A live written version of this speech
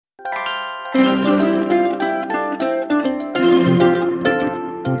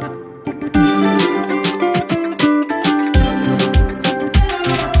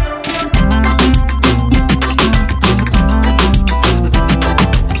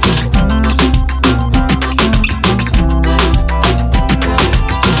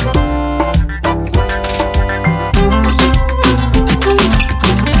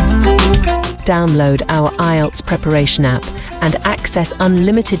download our IELTS preparation app and access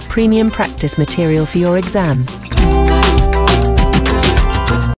unlimited premium practice material for your exam.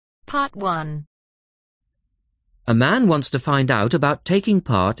 Part 1. A man wants to find out about taking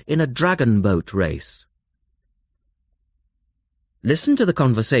part in a dragon boat race. Listen to the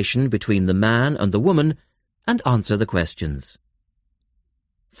conversation between the man and the woman and answer the questions.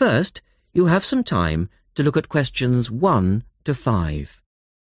 First, you have some time to look at questions 1 to 5.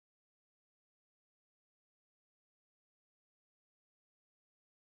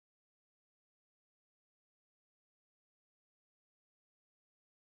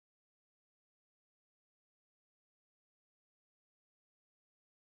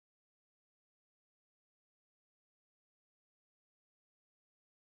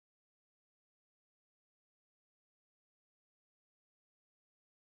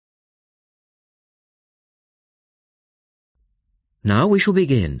 Now we shall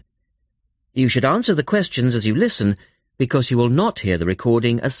begin. You should answer the questions as you listen, because you will not hear the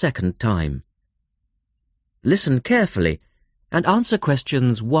recording a second time. Listen carefully and answer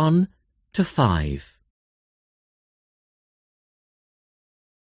questions 1 to 5.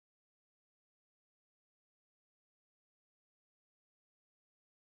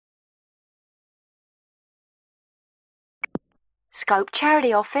 Scope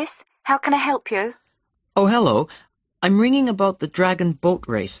Charity Office. How can I help you? Oh, hello. I'm ringing about the dragon boat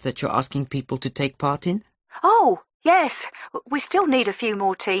race that you're asking people to take part in. Oh, yes. We still need a few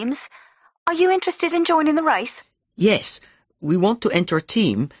more teams. Are you interested in joining the race? Yes, we want to enter a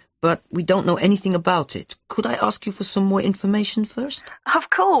team, but we don't know anything about it. Could I ask you for some more information first?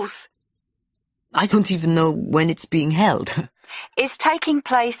 Of course. I don't even know when it's being held. It's taking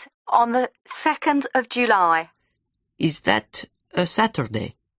place on the 2nd of July. Is that a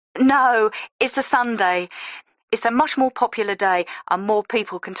Saturday? No, it's a Sunday. It's a much more popular day and more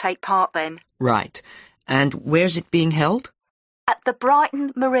people can take part then. Right. And where's it being held? At the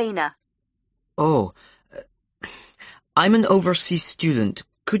Brighton Marina. Oh, I'm an overseas student.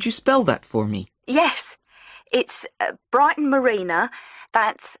 Could you spell that for me? Yes, it's Brighton Marina.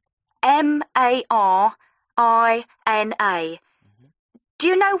 That's Marina. Do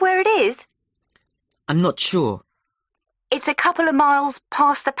you know where it is? I'm not sure. It's a couple of miles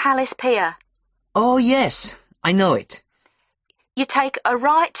past the Palace Pier. Oh, yes, I know it. You take a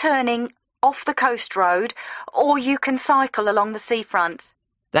right turning off the coast road, or you can cycle along the seafront.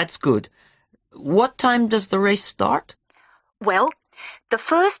 That's good. What time does the race start? Well, the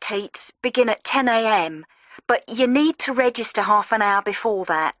first heats begin at 10 a.m, but you need to register half an hour before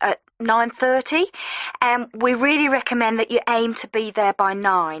that, at 9:30, and we really recommend that you aim to be there by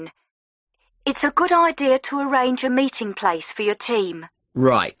 9. It's a good idea to arrange a meeting place for your team.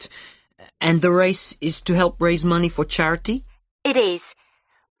 Right. And the race is to help raise money for charity? It is.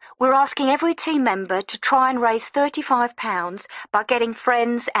 We're asking every team member to try and raise £35 by getting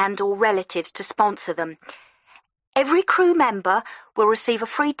friends and/or relatives to sponsor them. Every crew member will receive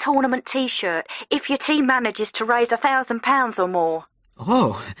a free tournament T-shirt if your team manages to raise £1,000 or more.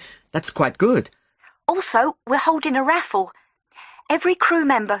 Oh, that's quite good. Also, we're holding a raffle. Every crew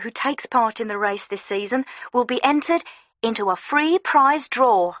member who takes part in the race this season will be entered into a free prize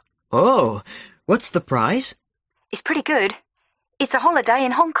draw. Oh, what's the prize? It's pretty good. It's a holiday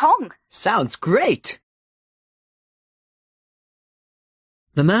in Hong Kong. Sounds great.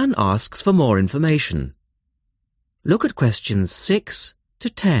 The man asks for more information. Look at questions 6 to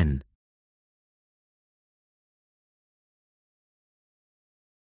 10.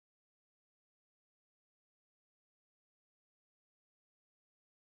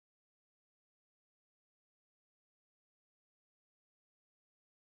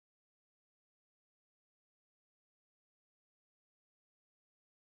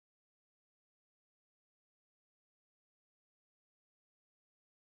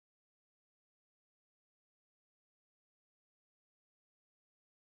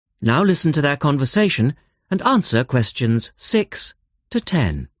 Now listen to their conversation and answer questions 6 to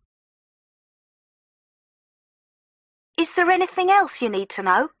 10. Is there anything else you need to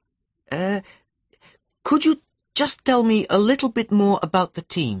know? Could you just tell me a little bit more about the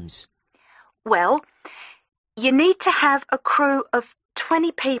teams? Well, you need to have a crew of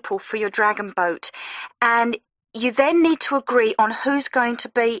 20 people for your dragon boat, and you then need to agree on who's going to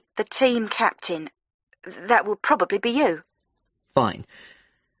be the team captain. That will probably be you. Fine.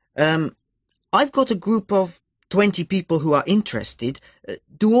 I've got a group of 20 people who are interested.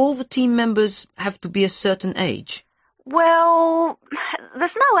 Do all the team members have to be a certain age? Well,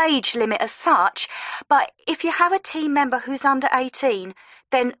 there's no age limit as such, but if you have a team member who's under 18,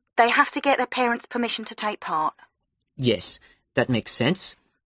 then they have to get their parents' permission to take part. Yes, that makes sense.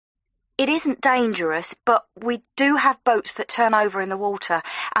 It isn't dangerous, but we do have boats that turn over in the water,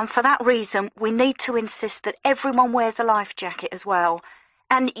 and for that reason we need to insist that everyone wears a life jacket as well.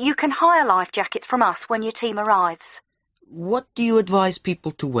 And you can hire life jackets from us when your team arrives. What do you advise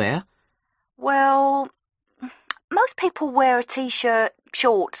people to wear? Well, most people wear a t-shirt,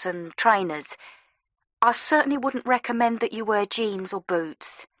 shorts and trainers. I certainly wouldn't recommend that you wear jeans or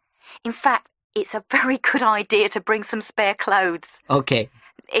boots. In fact, it's a very good idea to bring some spare clothes. Okay.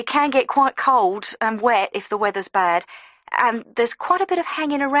 It can get quite cold and wet if the weather's bad, and there's quite a bit of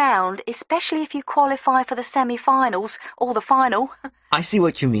hanging around, especially if you qualify for the semi-finals or the final. I see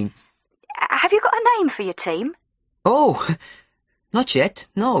what you mean. Have you got a name for your team? Oh, not yet,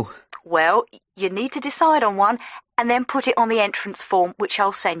 no. Well, you need to decide on one and then put it on the entrance form, which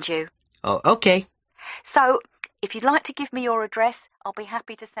I'll send you. Oh, okay. So, if you'd like to give me your address, I'll be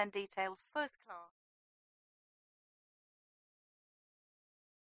happy to send details first class.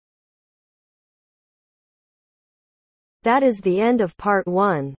 That is the end of part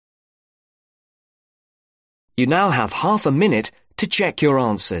 1. You now have half a minute to check your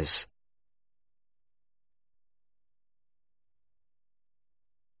answers.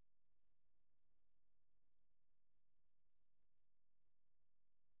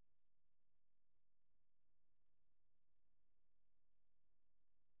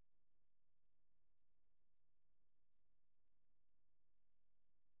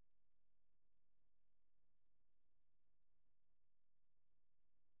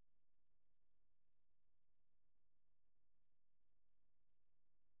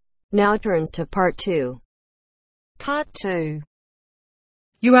 Now turns to part 2. Part 2.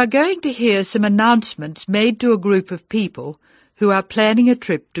 You are going to hear some announcements made to a group of people who are planning a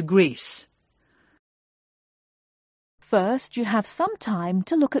trip to Greece. First, you have some time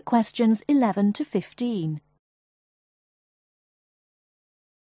to look at questions 11 to 15.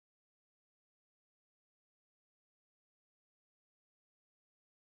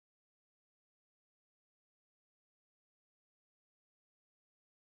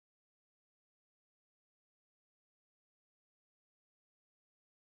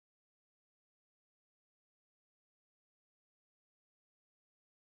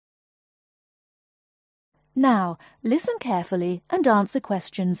 Now, listen carefully and answer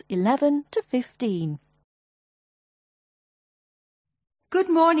questions 11 to 15. Good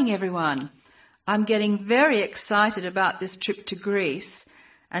morning, everyone. I'm getting very excited about this trip to Greece,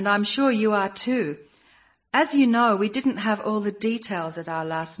 and I'm sure you are too. As you know, we didn't have all the details at our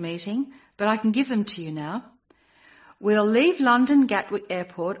last meeting, but I can give them to you now. We'll leave London Gatwick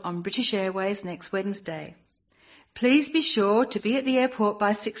Airport on British Airways next Wednesday. Please be sure to be at the airport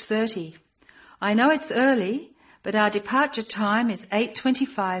by 6:30. I know it's early, but our departure time is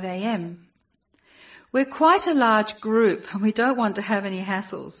 8:25 a.m. We're quite a large group and we don't want to have any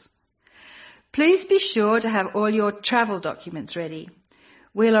hassles. Please be sure to have all your travel documents ready.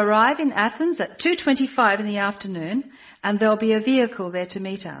 We'll arrive in Athens at 2:25 in the afternoon and there'll be a vehicle there to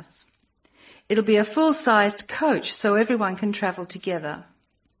meet us. It'll be a full-sized coach so everyone can travel together.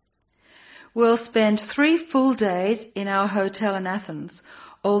 We'll spend 3 full days in our hotel in Athens,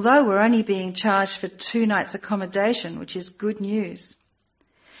 although we're only being charged for 2 nights accommodation, which is good news.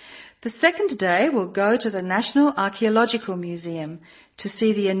 The second day we'll go to the National Archaeological Museum to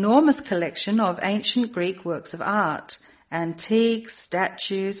see the enormous collection of ancient Greek works of art, antiques,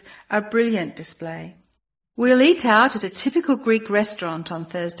 statues, a brilliant display. We'll eat out at a typical Greek restaurant on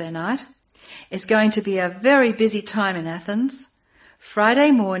Thursday night. It's going to be a very busy time in Athens. Friday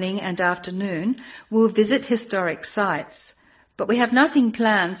morning and afternoon we'll visit historic sites, but we have nothing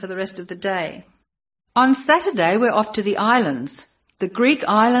planned for the rest of the day. On Saturday we're off to the islands, the Greek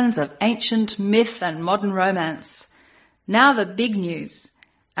islands of ancient myth and modern romance. Now the big news.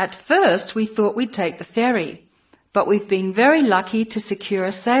 At first we thought we'd take the ferry, but we've been very lucky to secure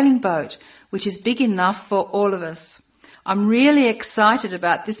a sailing boat, which is big enough for all of us. I'm really excited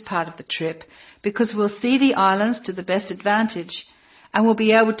about this part of the trip because we'll see the islands to the best advantage and we'll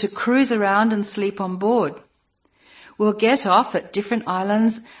be able to cruise around and sleep on board. We'll get off at different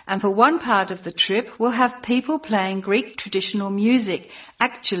islands and for one part of the trip we'll have people playing Greek traditional music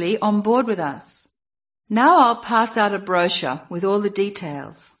actually on board with us. Now I'll pass out a brochure with all the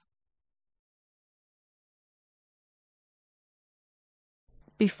details.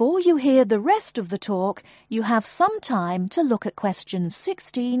 Before you hear the rest of the talk, you have some time to look at questions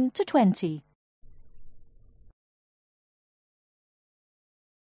 16 to 20.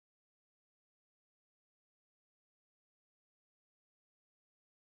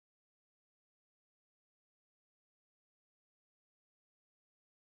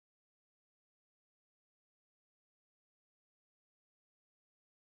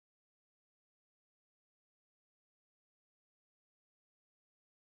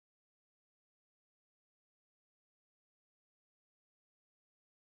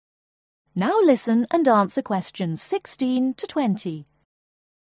 Now listen and answer questions 16 to 20.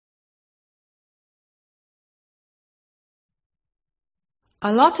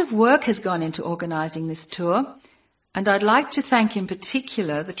 A lot of work has gone into organising this tour, and I'd like to thank in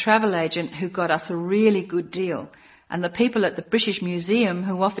particular the travel agent who got us a really good deal, and the people at the British Museum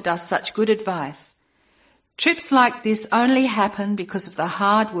who offered us such good advice. Trips like this only happen because of the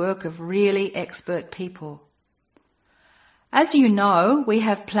hard work of really expert people. As you know, we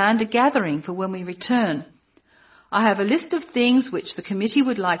have planned a gathering for when we return. I have a list of things which the committee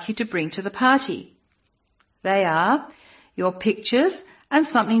would like you to bring to the party. They are your pictures and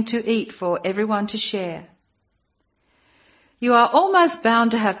something to eat for everyone to share. You are almost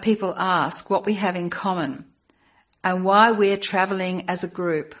bound to have people ask what we have in common and why we're travelling as a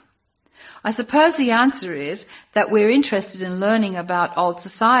group. I suppose the answer is that we're interested in learning about old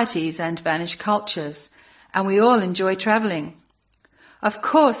societies and vanished cultures, and we all enjoy travelling. Of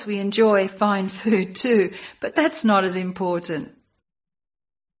course, we enjoy fine food too, but that's not as important.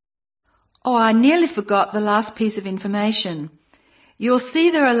 Oh, I nearly forgot the last piece of information. You'll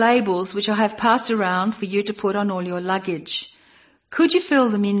see there are labels which I have passed around for you to put on all your luggage. Could you fill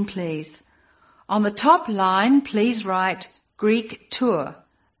them in, please? On the top line, please write Greek tour,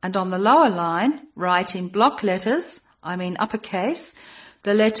 and on the lower line, write in block letters, I mean uppercase,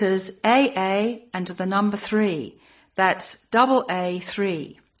 the letters AA and the number 3. That's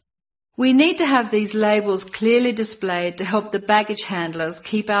AA3. We need to have these labels clearly displayed to help the baggage handlers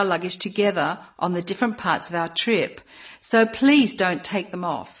keep our luggage together on the different parts of our trip, so please don't take them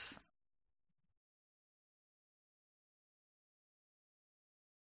off.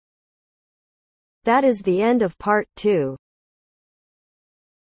 That is the end of part 2.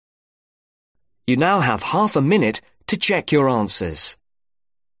 You now have half a minute to check your answers.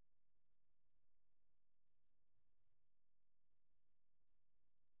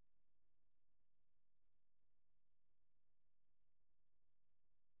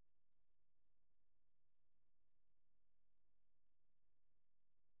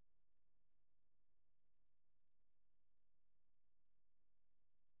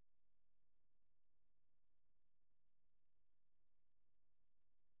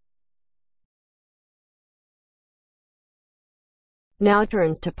 Now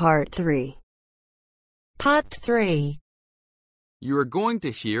turns to part 3. Part 3. You are going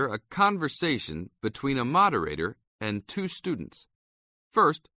to hear a conversation between a moderator and 2 students.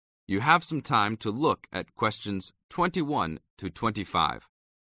 First, you have some time to look at questions 21 to 25.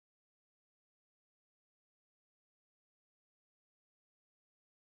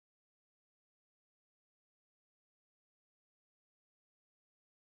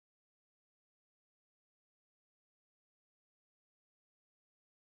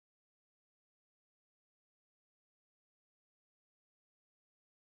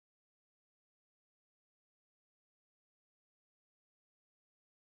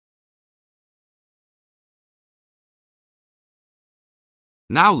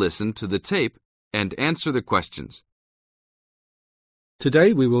 Now listen to the tape and answer the questions.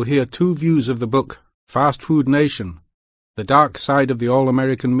 Today we will hear 2 views of the book Fast Food Nation, The Dark Side of the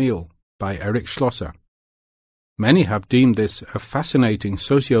All-American Meal by Eric Schlosser. Many have deemed this a fascinating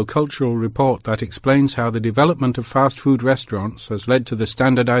socio-cultural report that explains how the development of fast food restaurants has led to the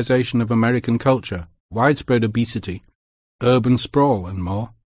standardization of American culture, widespread obesity, urban sprawl and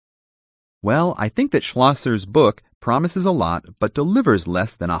more. Well, I think that Schlosser's book promises a lot but delivers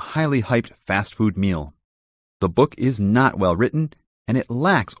less than a highly hyped fast food meal. The book is not well written, and it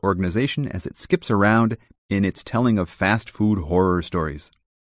lacks organization as it skips around in its telling of fast food horror stories.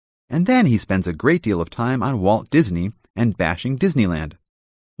 And then he spends a great deal of time on Walt Disney and bashing Disneyland.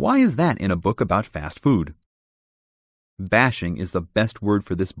 Why is that in a book about fast food? Bashing is the best word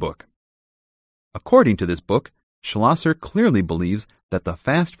for this book. According to this book, Schlosser clearly believes that the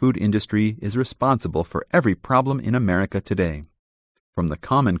fast food industry is responsible for every problem in America today. From the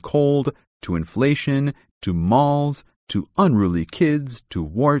common cold, to inflation, to malls, to unruly kids, to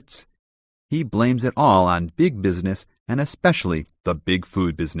warts. He blames it all on big business and especially the big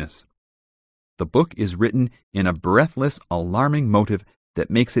food business. The book is written in a breathless, alarming motive that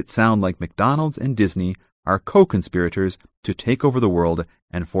makes it sound like McDonald's and Disney are co-conspirators to take over the world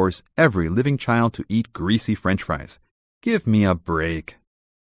and force every living child to eat greasy French fries. Give me a break.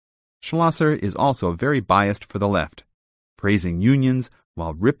 Schlosser is also very biased for the left, praising unions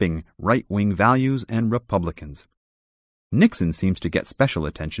while ripping right-wing values and Republicans. Nixon seems to get special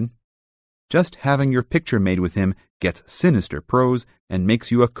attention. Just having your picture made with him gets sinister prose and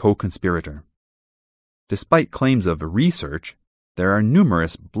makes you a co-conspirator. Despite claims of research, there are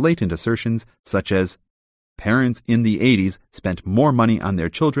numerous blatant assertions such as parents in the 80s spent more money on their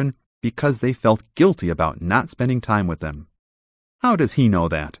children because they felt guilty about not spending time with them. How does he know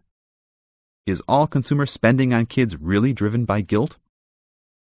that? Is all consumer spending on kids really driven by guilt?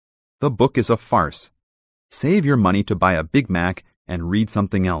 The book is a farce. Save your money to buy a Big Mac and read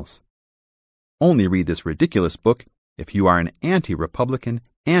something else. Only read this ridiculous book if you are an anti-Republican,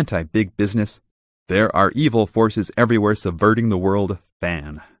 anti-big business, there are evil forces everywhere subverting the world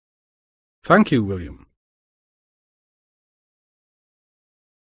fan. Thank you, William.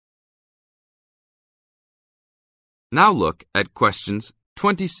 Now look at questions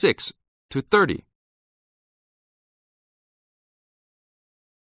 26 to 30.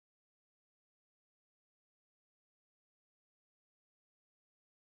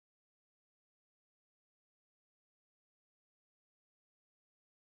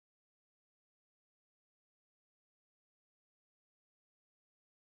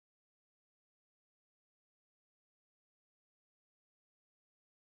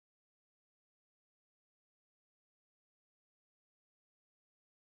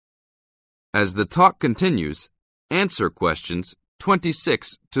 As the talk continues, answer questions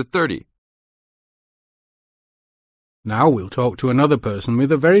 26 to 30. Now we'll talk to another person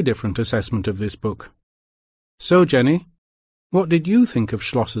with a very different assessment of this book. So, Jenny, what did you think of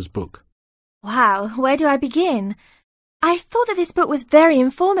Schlosser's book? Wow, where do I begin? I thought that this book was very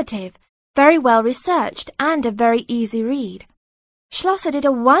informative, very well researched, and a very easy read. Schlosser did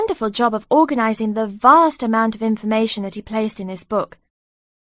a wonderful job of organizing the vast amount of information that he placed in this book.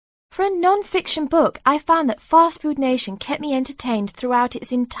 For a non-fiction book, I found that Fast Food Nation kept me entertained throughout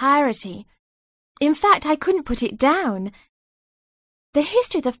its entirety. In fact, I couldn't put it down. The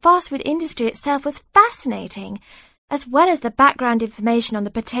history of the fast food industry itself was fascinating, as well as the background information on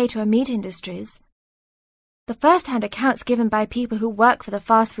the potato and meat industries. The first-hand accounts given by people who work for the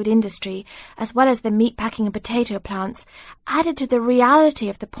fast food industry, as well as the meatpacking and potato plants, added to the reality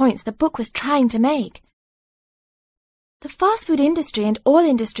of the points the book was trying to make. The fast food industry and all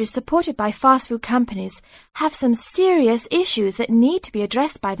industries supported by fast food companies have some serious issues that need to be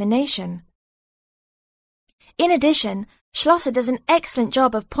addressed by the nation. In addition, Schlosser does an excellent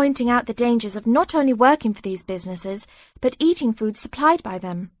job of pointing out the dangers of not only working for these businesses, but eating food supplied by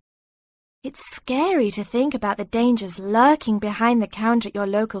them. It's scary to think about the dangers lurking behind the counter at your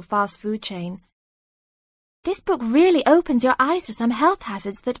local fast food chain. This book really opens your eyes to some health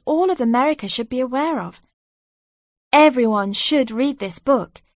hazards that all of America should be aware of. Everyone should read this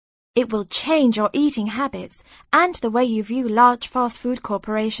book. It will change your eating habits and the way you view large fast food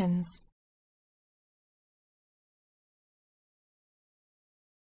corporations.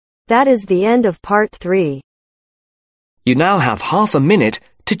 That is the end of part 3. You now have half a minute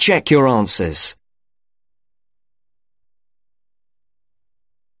to check your answers.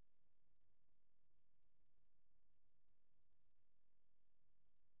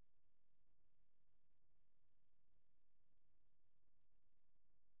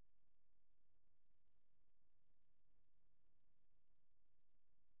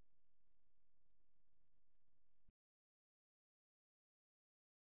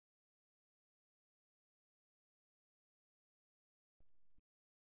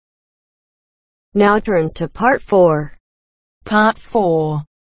 Now turns to part 4. Part 4.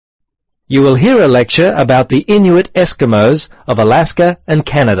 You will hear a lecture about the Inuit Eskimos of Alaska and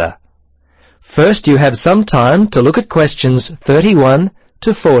Canada. First, you have some time to look at questions 31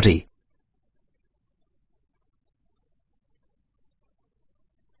 to 40.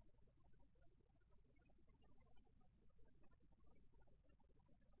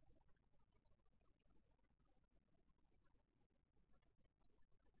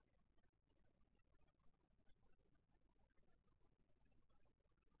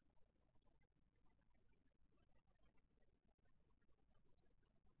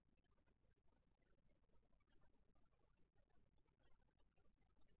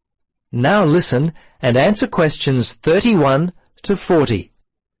 Now listen and answer questions 31 to 40.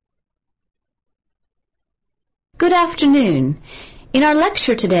 Good afternoon. In our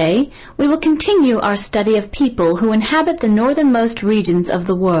lecture today, we will continue our study of people who inhabit the northernmost regions of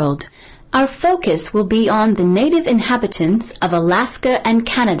the world. Our focus will be on the native inhabitants of Alaska and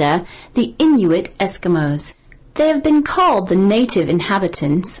Canada, the Inuit Eskimos. They have been called the native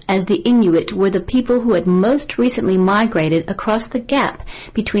inhabitants, as the Inuit were the people who had most recently migrated across the gap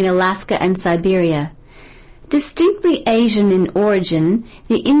between Alaska and Siberia. Distinctly Asian in origin,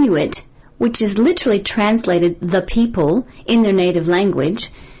 the Inuit, which is literally translated the people in their native language,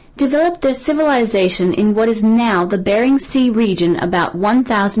 developed their civilization in what is now the Bering Sea region about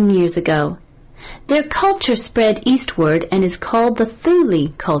 1,000 years ago. Their culture spread eastward and is called the Thule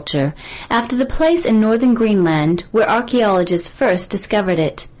culture, after the place in northern Greenland where archaeologists first discovered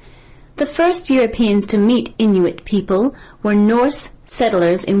it. The first Europeans to meet Inuit people were Norse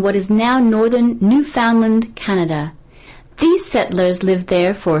settlers in what is now northern Newfoundland, Canada. These settlers lived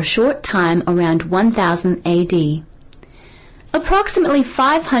there for a short time around 1000 AD. Approximately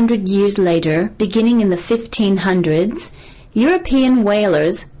 500 years later, beginning in the 1500s, European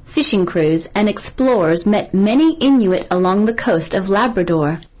whalers, fishing crews, and explorers met many Inuit along the coast of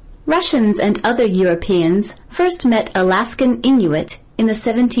Labrador. Russians and other Europeans first met Alaskan Inuit in the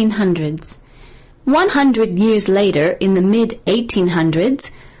 1700s. 100 years later, in the mid-1800s,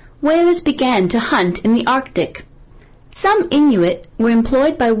 whalers began to hunt in the Arctic. Some Inuit were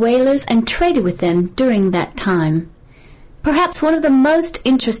employed by whalers and traded with them during that time. Perhaps one of the most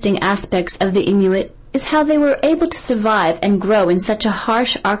interesting aspects of the Inuit is how they were able to survive and grow in such a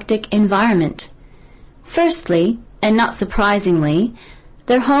harsh Arctic environment. Firstly, and not surprisingly,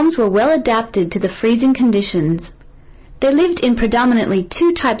 their homes were well adapted to the freezing conditions. They lived in predominantly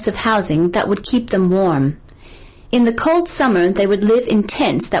two types of housing that would keep them warm. In the cold summer, they would live in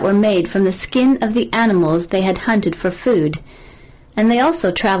tents that were made from the skin of the animals they had hunted for food, and they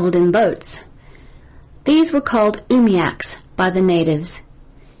also traveled in boats. These were called umiaks by the natives.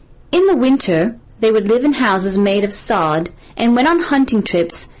 In the winter, they would live in houses made of sod, and when on hunting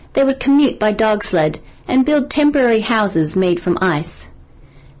trips, they would commute by dog sled and build temporary houses made from ice.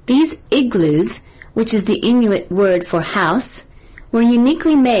 These igloos, which is the Inuit word for house, were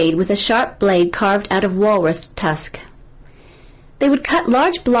uniquely made with a sharp blade carved out of walrus tusk. They would cut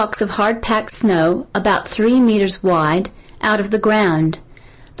large blocks of hard-packed snow, about 3 meters wide, out of the ground.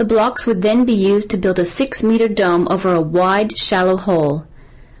 The blocks would then be used to build a 6-meter dome over a wide, shallow hole.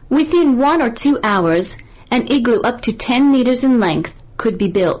 Within 1 or 2 hours, an igloo up to 10 meters in length could be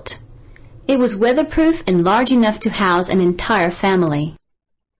built. It was weatherproof and large enough to house an entire family.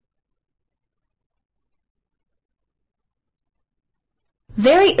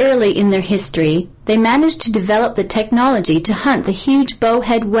 Very early in their history, they managed to develop the technology to hunt the huge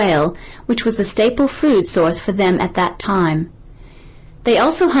bowhead whale, which was the staple food source for them at that time. They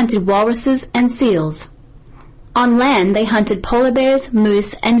also hunted walruses and seals. On land, they hunted polar bears,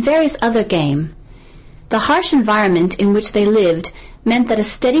 moose, and various other game. The harsh environment in which they lived meant that a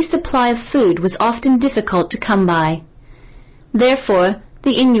steady supply of food was often difficult to come by. Therefore,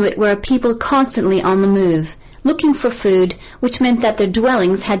 the Inuit were a people constantly on the move, looking for food, which meant that their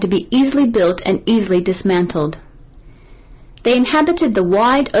dwellings had to be easily built and easily dismantled. They inhabited the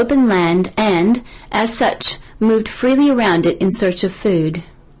wide open land and, as such, moved freely around it in search of food.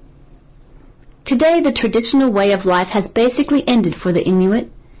 Today, the traditional way of life has basically ended for the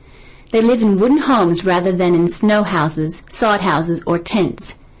Inuit. They live in wooden homes rather than in snow houses, sod houses, or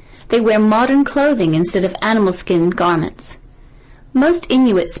tents. They wear modern clothing instead of animal skin garments. Most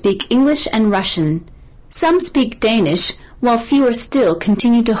Inuit speak English and Russian. Some speak Danish, while fewer still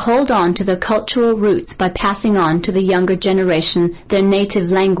continue to hold on to their cultural roots by passing on to the younger generation their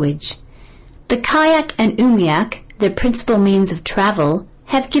native language. The kayak and umiak, their principal means of travel,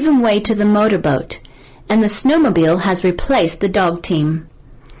 have given way to the motorboat, and the snowmobile has replaced the dog team.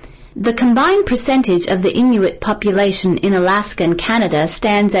 The combined percentage of the Inuit population in Alaska and Canada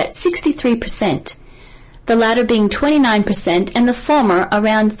stands at 63%, the latter being 29% and the former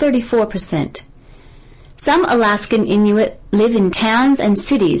around 34%. Some Alaskan Inuit live in towns and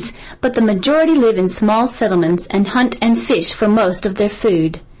cities, but the majority live in small settlements and hunt and fish for most of their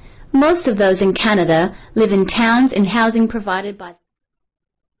food. Most of those in Canada live in towns in housing provided by...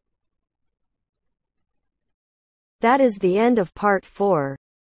 That is the end of part 4.